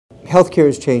Healthcare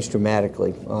has changed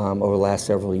dramatically over the last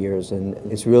several years, and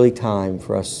it's really time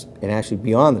for us, and actually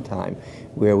beyond the time,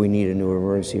 where we need a new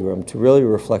emergency room to really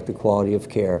reflect the quality of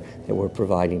care that we're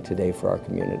providing today for our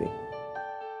community.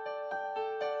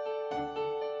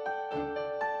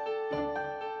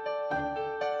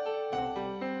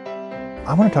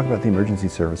 I want to talk about the emergency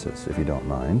services, if you don't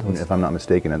mind. If I'm not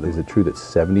mistaken, is it true that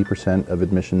 70% of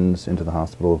admissions into the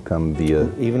hospital come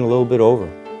via? Even a little bit over.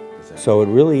 So it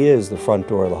really is the front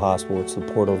door of the hospital. It's the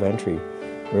port of entry,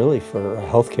 really, for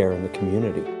healthcare in the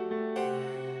community.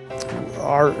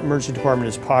 Our emergency department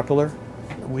is popular.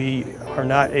 We are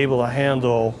not able to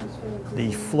handle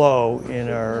the flow in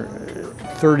our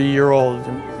 30-year-old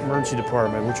emergency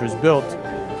department, which was built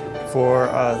for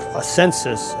a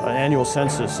census, an annual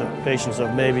census of patients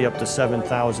of maybe up to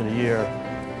 7,000 a year.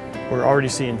 We're already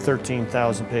seeing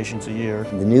 13,000 patients a year.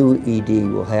 The new ED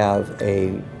will have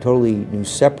a totally new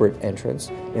separate entrance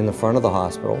in the front of the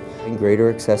hospital, and greater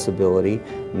accessibility,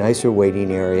 nicer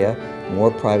waiting area, more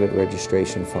private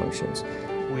registration functions.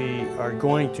 We are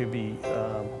going to be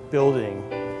building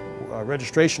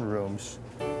registration rooms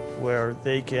where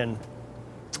they can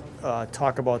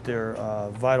talk about their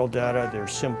vital data, their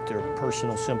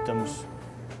personal symptoms,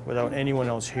 without anyone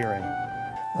else hearing.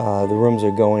 The rooms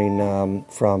are going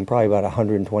from probably about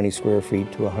 120 square feet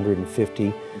to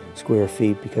 150 square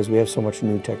feet because we have so much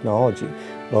new technology,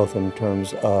 both in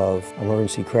terms of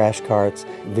emergency crash carts,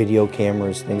 video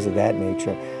cameras, things of that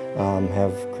nature,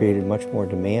 have created much more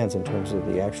demands in terms of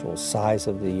the actual size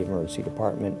of the emergency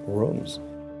department rooms.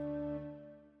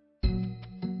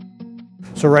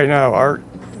 So right now, our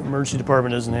emergency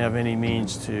department doesn't have any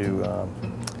means to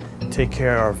take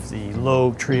care of the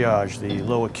low triage, the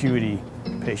low acuity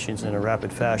patients in a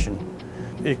rapid fashion.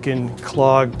 It can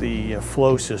clog the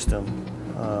flow system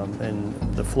and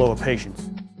the flow of patients.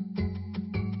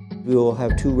 We will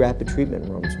have 2 rapid treatment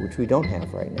rooms, which we don't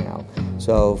have right now.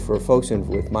 So for folks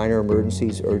with minor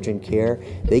emergencies, urgent care,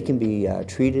 they can be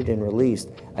treated and released,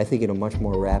 I think, in a much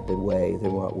more rapid way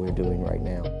than what we're doing right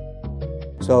now.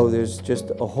 So there's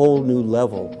just a whole new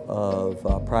level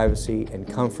of privacy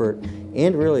and comfort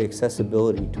and really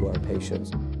accessibility to our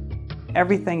patients.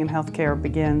 Everything in healthcare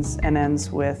begins and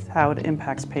ends with how it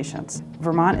impacts patients.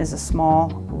 Vermont is a small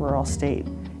rural state,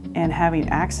 and having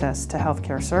access to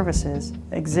healthcare services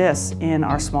exists in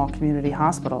our small community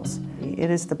hospitals. It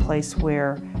is the place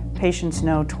where patients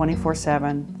know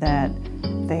 24/7 that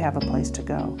they have a place to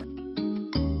go.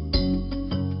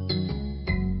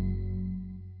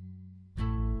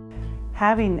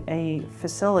 Having a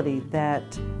facility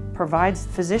that provides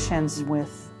physicians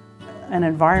with an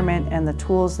environment and the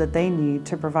tools that they need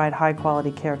to provide high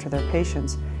quality care to their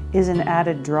patients is an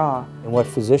added draw. And what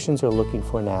physicians are looking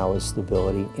for now is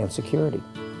stability and security.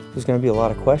 There's going to be a lot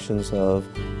of questions of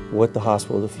what the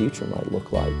hospital of the future might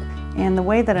look like. And the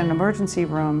way that an emergency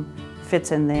room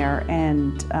fits in there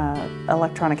and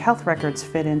electronic health records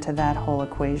fit into that whole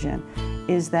equation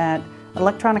is that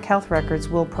electronic health records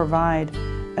will provide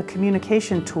a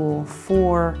communication tool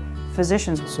for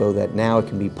physicians. So that now it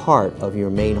can be part of your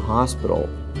main hospital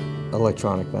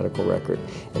electronic medical record,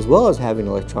 as well as having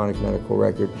an electronic medical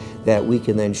record that we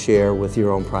can then share with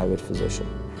your own private physician.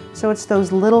 So it's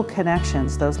those little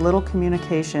connections, those little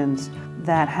communications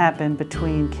that happen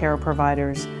between care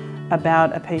providers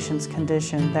about a patient's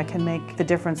condition that can make the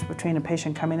difference between a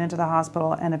patient coming into the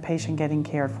hospital and a patient getting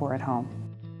cared for at home.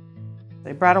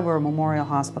 The Brattleboro Memorial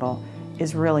Hospital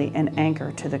is really an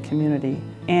anchor to the community,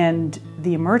 and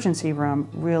the emergency room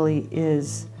really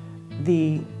is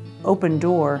the open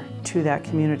door to that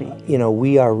community. You know,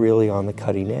 we are really on the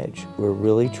cutting edge. We're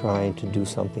really trying to do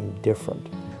something different.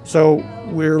 So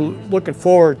we're looking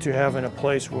forward to having a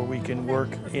place where we can work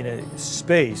in a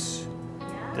space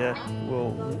that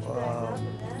will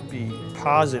be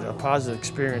a positive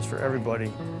experience for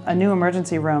everybody. A new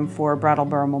emergency room for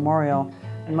Brattleboro Memorial,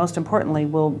 and most importantly,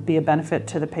 will be a benefit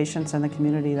to the patients and the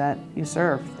community that you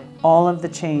serve. All of the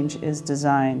change is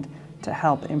designed to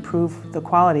help improve the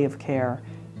quality of care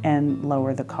and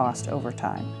lower the cost over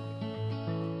time.